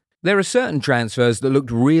There are certain transfers that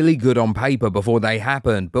looked really good on paper before they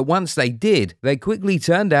happened, but once they did, they quickly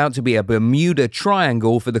turned out to be a Bermuda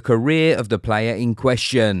Triangle for the career of the player in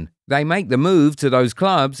question. They make the move to those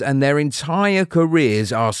clubs and their entire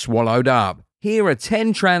careers are swallowed up. Here are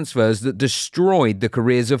 10 transfers that destroyed the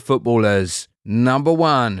careers of footballers. Number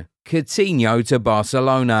 1. Coutinho to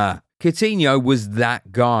Barcelona. Coutinho was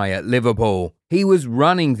that guy at Liverpool. He was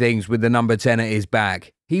running things with the number 10 at his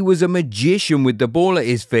back. He was a magician with the ball at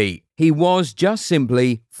his feet. He was just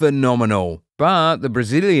simply phenomenal. But the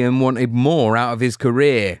Brazilian wanted more out of his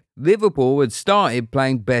career. Liverpool had started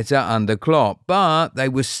playing better under Klopp, but they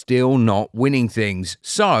were still not winning things,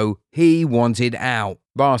 so he wanted out.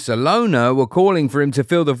 Barcelona were calling for him to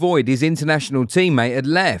fill the void his international teammate had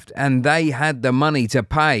left, and they had the money to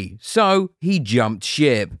pay, so he jumped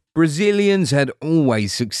ship. Brazilians had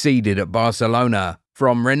always succeeded at Barcelona.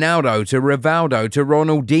 From Ronaldo to Rivaldo to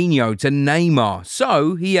Ronaldinho to Neymar,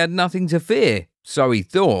 so he had nothing to fear. So he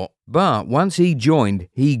thought, but once he joined,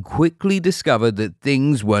 he quickly discovered that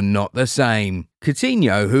things were not the same.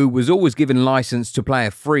 Coutinho, who was always given license to play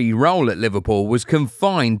a free role at Liverpool, was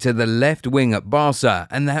confined to the left wing at Barca,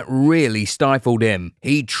 and that really stifled him.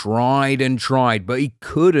 He tried and tried, but he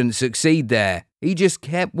couldn't succeed there. He just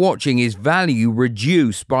kept watching his value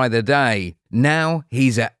reduce by the day. Now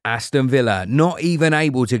he's at Aston Villa, not even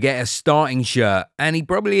able to get a starting shirt, and he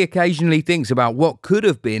probably occasionally thinks about what could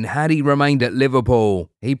have been had he remained at Liverpool.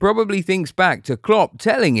 He probably thinks back to Klopp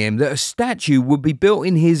telling him that a statue would be built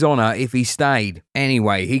in his honour if he stayed.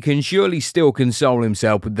 Anyway, he can surely still console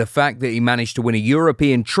himself with the fact that he managed to win a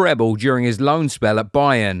European treble during his loan spell at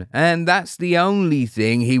Bayern, and that's the only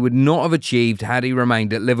thing he would not have achieved had he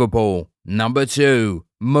remained at Liverpool. Number 2.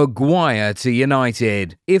 Maguire to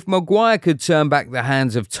United. If Maguire could turn back the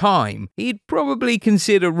hands of time, he'd probably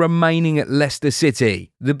consider remaining at Leicester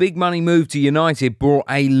City. The big money move to United brought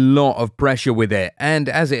a lot of pressure with it, and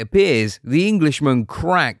as it appears, the Englishman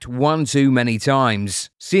cracked one too many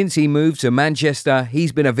times. Since he moved to Manchester,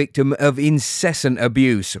 he's been a victim of incessant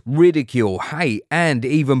abuse, ridicule, hate, and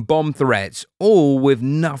even bomb threats, all with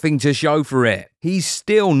nothing to show for it. He's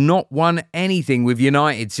still not won anything with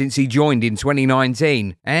United since he joined in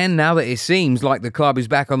 2019, and now that it seems like the club is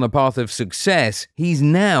back on the path of success, he's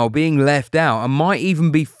now being left out and might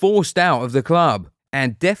even be forced out of the club.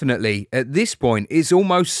 And definitely, at this point, it's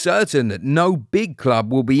almost certain that no big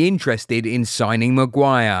club will be interested in signing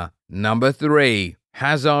Maguire. Number 3.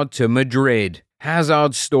 Hazard to Madrid.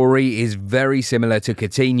 Hazard's story is very similar to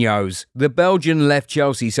Coutinho's. The Belgian left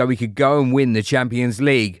Chelsea so he could go and win the Champions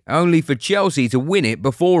League, only for Chelsea to win it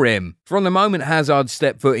before him. From the moment Hazard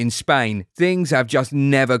stepped foot in Spain, things have just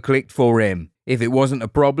never clicked for him. If it wasn't a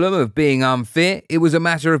problem of being unfit, it was a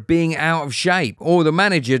matter of being out of shape or the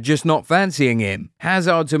manager just not fancying him.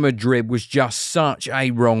 Hazard to Madrid was just such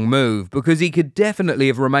a wrong move because he could definitely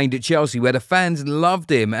have remained at Chelsea where the fans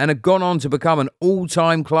loved him and had gone on to become an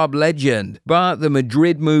all-time club legend. But the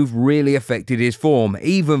Madrid move really affected his form,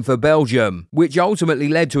 even for Belgium, which ultimately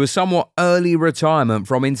led to a somewhat early retirement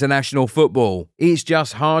from international football. It's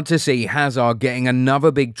just hard to see Hazard getting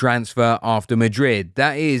another big transfer after Madrid.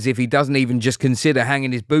 That is, if he doesn't even just consider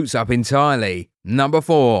hanging his boots up entirely. Number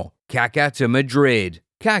 4. Kaká to Madrid.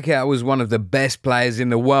 Kaká was one of the best players in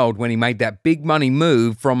the world when he made that big money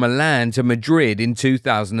move from Milan to Madrid in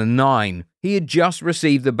 2009. He had just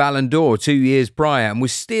received the Ballon d'Or 2 years prior and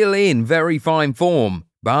was still in very fine form.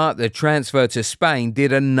 But the transfer to Spain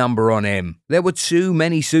did a number on him. There were too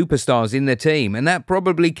many superstars in the team, and that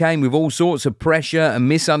probably came with all sorts of pressure and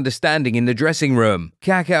misunderstanding in the dressing room.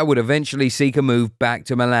 Kaká would eventually seek a move back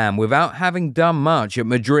to Milan without having done much at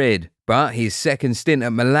Madrid. But his second stint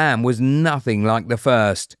at Milan was nothing like the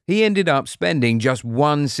first. He ended up spending just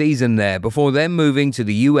one season there before then moving to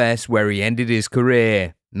the US where he ended his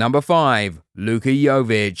career. Number 5. Luka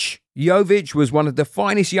Jovic. Jovic was one of the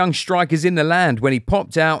finest young strikers in the land when he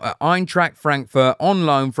popped out at Eintracht Frankfurt on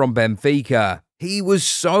loan from Benfica. He was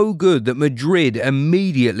so good that Madrid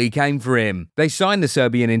immediately came for him. They signed the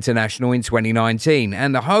Serbian international in 2019,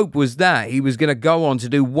 and the hope was that he was going to go on to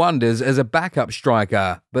do wonders as a backup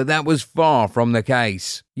striker, but that was far from the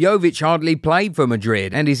case. Jovic hardly played for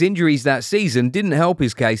Madrid, and his injuries that season didn't help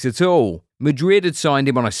his case at all. Madrid had signed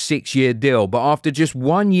him on a 6-year deal, but after just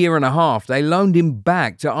 1 year and a half, they loaned him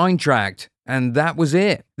back to Eintracht. And that was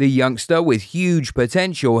it. The youngster with huge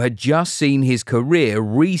potential had just seen his career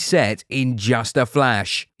reset in just a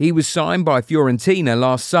flash. He was signed by Fiorentina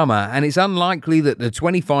last summer, and it's unlikely that the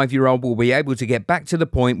 25-year-old will be able to get back to the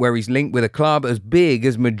point where he's linked with a club as big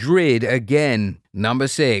as Madrid again. Number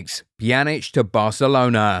 6. Pjanic to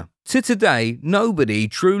Barcelona. To today, nobody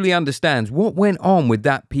truly understands what went on with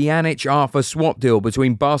that Pjanic-Arthur swap deal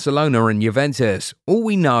between Barcelona and Juventus. All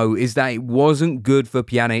we know is that it wasn't good for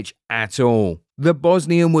Pjanic at all. The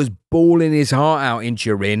Bosnian was bawling his heart out in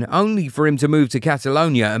Turin, only for him to move to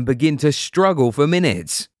Catalonia and begin to struggle for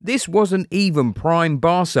minutes. This wasn't even prime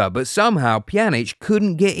Barca, but somehow Pjanic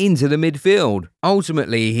couldn't get into the midfield.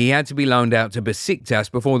 Ultimately, he had to be loaned out to Besiktas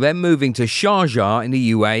before then moving to Sharjah in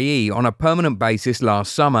the UAE on a permanent basis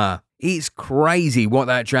last summer. It's crazy what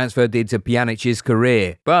that transfer did to Pjanic's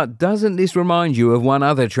career, but doesn't this remind you of one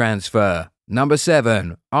other transfer? Number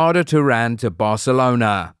 7. Arda Turan to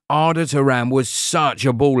Barcelona. Arda Turan was such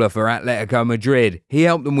a baller for Atletico Madrid. He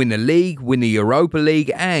helped them win the league, win the Europa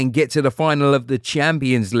League, and get to the final of the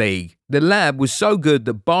Champions League. The lad was so good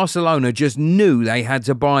that Barcelona just knew they had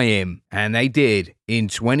to buy him. And they did, in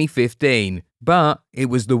 2015. But it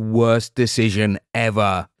was the worst decision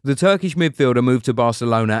ever. The Turkish midfielder moved to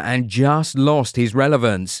Barcelona and just lost his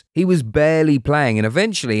relevance. He was barely playing and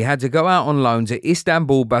eventually had to go out on loan to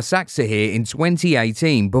Istanbul Başakşehir in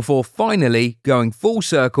 2018 before finally going full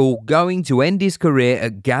circle, going to end his career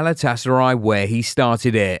at Galatasaray where he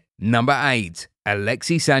started it. Number 8.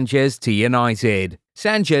 Alexis Sanchez to United.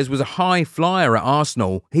 Sanchez was a high flyer at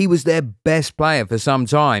Arsenal. He was their best player for some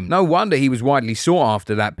time. No wonder he was widely sought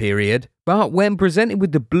after that period. But when presented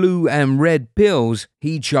with the blue and red pills,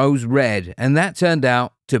 he chose red, and that turned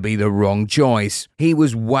out to be the wrong choice. He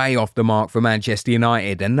was way off the mark for Manchester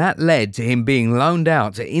United, and that led to him being loaned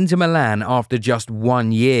out to Inter Milan after just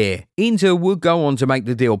 1 year. Inter would go on to make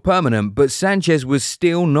the deal permanent, but Sanchez was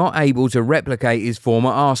still not able to replicate his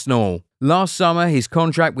former Arsenal. Last summer, his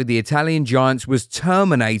contract with the Italian Giants was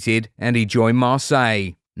terminated and he joined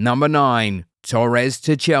Marseille. Number 9. Torres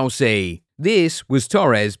to Chelsea. This was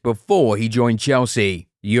Torres before he joined Chelsea.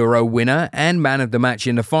 Euro winner and man of the match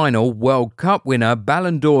in the final, World Cup winner,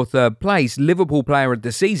 Ballon d'Or 3rd place, Liverpool player of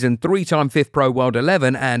the season, 3-time 5th Pro World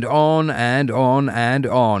 11, and on and on and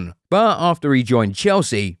on. But after he joined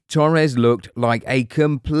Chelsea, Torres looked like a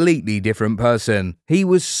completely different person. He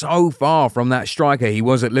was so far from that striker he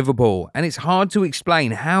was at Liverpool, and it's hard to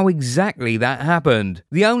explain how exactly that happened.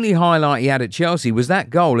 The only highlight he had at Chelsea was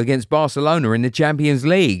that goal against Barcelona in the Champions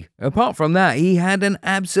League. Apart from that, he had an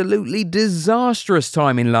absolutely disastrous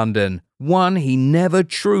time in London, one he never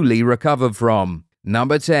truly recovered from.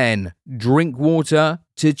 Number 10. Drinkwater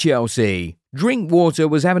to Chelsea. Drinkwater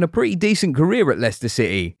was having a pretty decent career at Leicester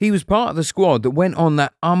City. He was part of the squad that went on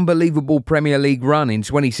that unbelievable Premier League run in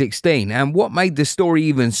 2016, and what made the story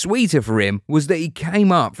even sweeter for him was that he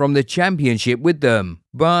came up from the Championship with them.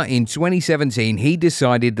 But in 2017, he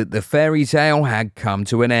decided that the fairy tale had come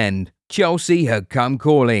to an end. Chelsea had come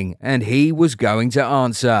calling, and he was going to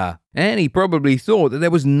answer. And he probably thought that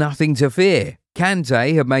there was nothing to fear.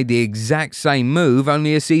 Kante had made the exact same move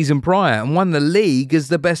only a season prior and won the league as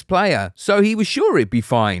the best player, so he was sure it'd be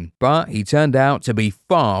fine. But he turned out to be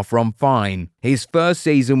far from fine. His first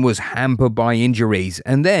season was hampered by injuries,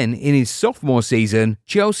 and then in his sophomore season,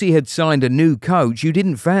 Chelsea had signed a new coach who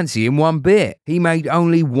didn't fancy him one bit. He made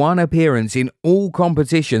only 1 appearance in all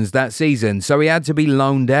competitions that season, so he had to be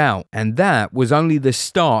loaned out, and that was only the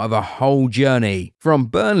start of a whole journey. From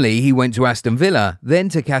Burnley, he went to Aston Villa, then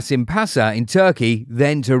to Kasımpaşa in Turkey,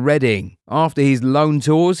 then to Reading. After his loan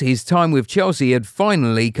tours, his time with Chelsea had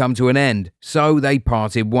finally come to an end, so they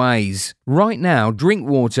parted ways. Right now,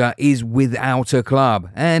 Drinkwater is without a club,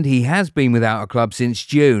 and he has been without a club since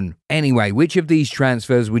June. Anyway, which of these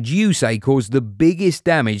transfers would you say caused the biggest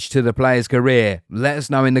damage to the player's career? Let us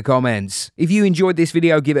know in the comments. If you enjoyed this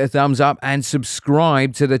video, give it a thumbs up and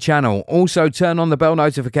subscribe to the channel. Also, turn on the bell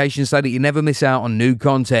notification so that you never miss out on new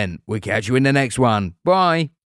content. We'll catch you in the next one. Bye!